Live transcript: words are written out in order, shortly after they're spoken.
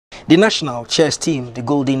The national chess team, the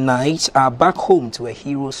Golden Knights, are back home to a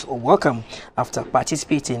hero's welcome after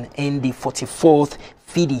participating in the 44th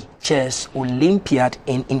FIDE Chess Olympiad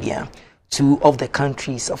in India. Two of the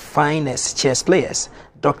country's finest chess players,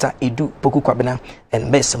 Dr. Poku Kwabena and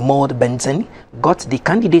Miss Benson, got the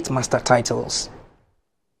candidate master titles.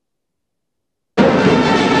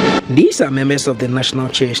 These are members of the national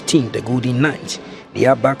chess team, the Golden Knights. They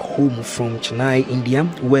are back home from Chennai, India,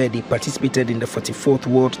 where they participated in the 44th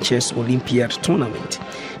World Chess Olympiad tournament.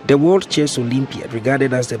 The World Chess Olympiad,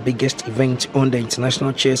 regarded as the biggest event on the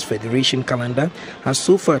International Chess Federation calendar, has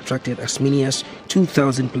so far attracted as many as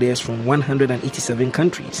 2,000 players from 187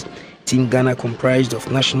 countries. Team Ghana, comprised of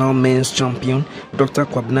national men's champion Dr.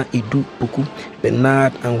 Kwabena Poku,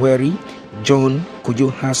 Bernard Anweri, John Kojo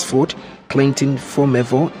Hasford, Clinton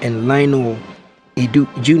Fomevo, and Lionel Edu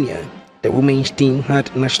Jr. The women's team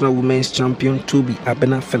had national women's champion Toby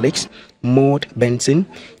Abena Felix, Maud Benson,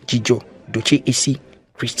 Jijo Doche Esi,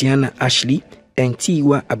 Christiana Ashley, and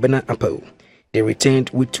Tiwa Abena Apple. They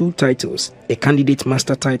returned with two titles, a candidate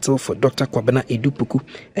master title for Dr. Kwabena Poku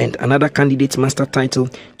and another candidate master title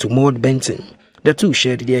to Maud Benson. The two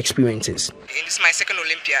shared their experiences. This is my second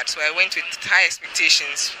Olympiad, so I went with high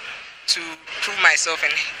expectations to prove myself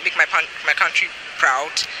and make my country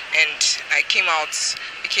proud, and I came out,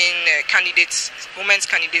 became women's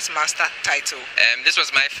candidate master title. This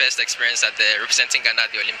was my first experience at representing Ghana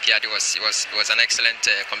at the Olympiad. It was an excellent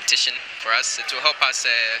competition for us to help us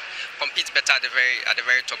compete better at the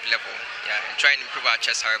very top level. And try and improve our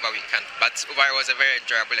chess however we can. But overall, it was a very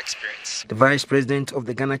enjoyable experience. The Vice President of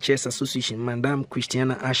the Ghana Chess Association, Madam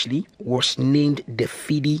Christiana Ashley, was named the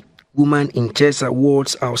FIDE Woman in Chess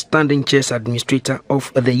Awards Outstanding Chess Administrator of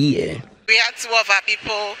the Year. We had two of our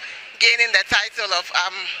people gaining the title of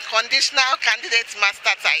Conditional Candidate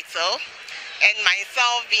Master title, and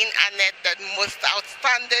myself being honored the most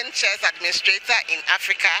outstanding chess administrator in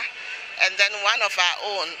Africa, and then one of our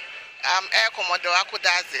own, Air Commodore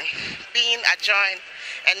Akudazi, being adjoined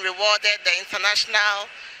and rewarded the International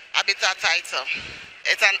Arbiter title.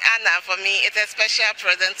 It's an honor for me. It's a special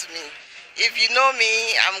present to me. If you know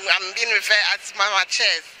me, I'm being referred as Mama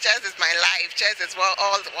Chess. Chess is my life. Chess is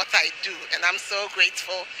all what I do, and I'm so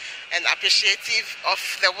grateful and appreciative of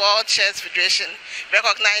the World Chess Federation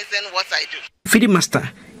recognizing what I do. FIDE Master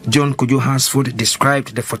John Kojo Hasford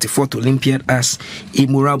described the 44th Olympiad as a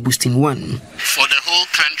morale-boosting one. For the whole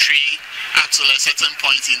country, up to a certain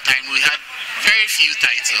point in time, we had very few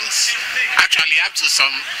titles. Actually, up to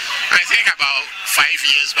I think about 5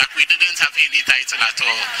 years back, we didn't have any title at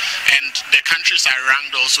all. And the countries are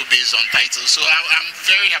ranked also based on titles. So I'm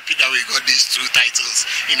very happy that we got these two titles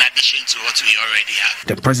in addition to what we already have.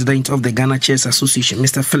 The president of the Ghana Chess Association,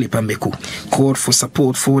 Mr. Philip Ameku, called for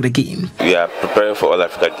support for the game. We are preparing for All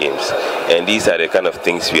Africa Games, and these are the kind of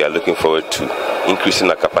things we are looking forward to, increasing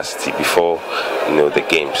our capacity before the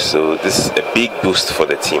games. So this is a big boost for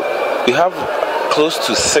the team. We have close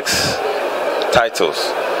to 6 titles,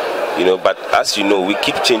 but as you know, we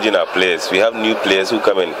keep changing our players. We have new players who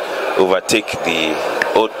come and overtake the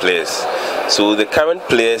old players. So the current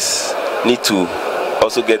players need to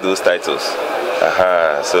also get those titles.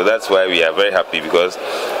 So that's why we are very happy, because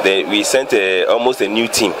we sent almost a new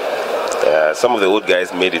team. Some of the old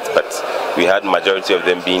guys made it, but we had majority of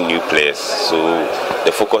them being new players. So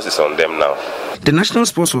the focus is on them now. The National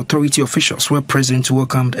Sports Authority officials were present to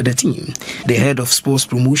welcome the team. The head of sports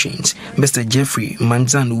promotions, Mr. Jeffrey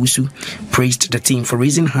Manzanusu, praised the team for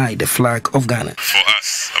raising high the flag of Ghana. For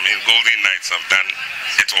us, Golden Knights have done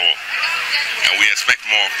it all, and we expect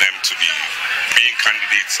more of them to be being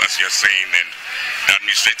candidates, as you're saying, and the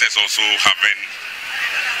administrators also having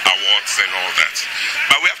awards and all that.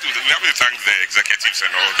 But we have to thank the executives and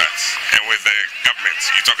all that. And with the government,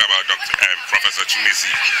 you talk about Professor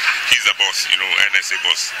Chumisi, he's the boss, NSA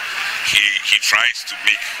boss. He tries to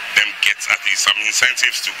make them get at least some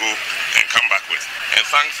incentives to go and come back with. And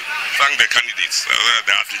thank the candidates,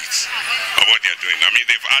 the athletes, for what they're doing.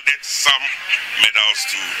 They've added some medals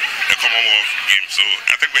to the Commonwealth Games, so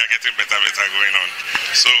I think we are getting better going on.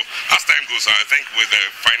 So as time goes on, I think with the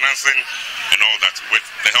financing and all that, with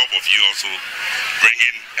the help of you also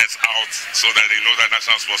bringing us out so that they know that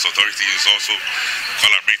National Sports Authority is also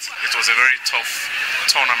collaborating. It was a very tough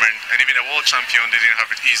tournament, and even the world champion didn't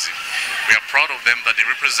have it easy. We are proud of them that they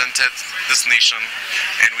represented this nation,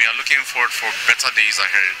 and we are looking forward for better days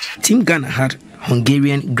ahead. Team Ghana had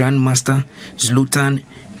Hungarian Grandmaster Zlatan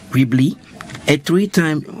Ribli, a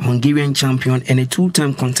 3-time Hungarian champion and a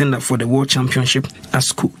 2-time contender for the World Championship,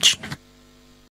 as coach.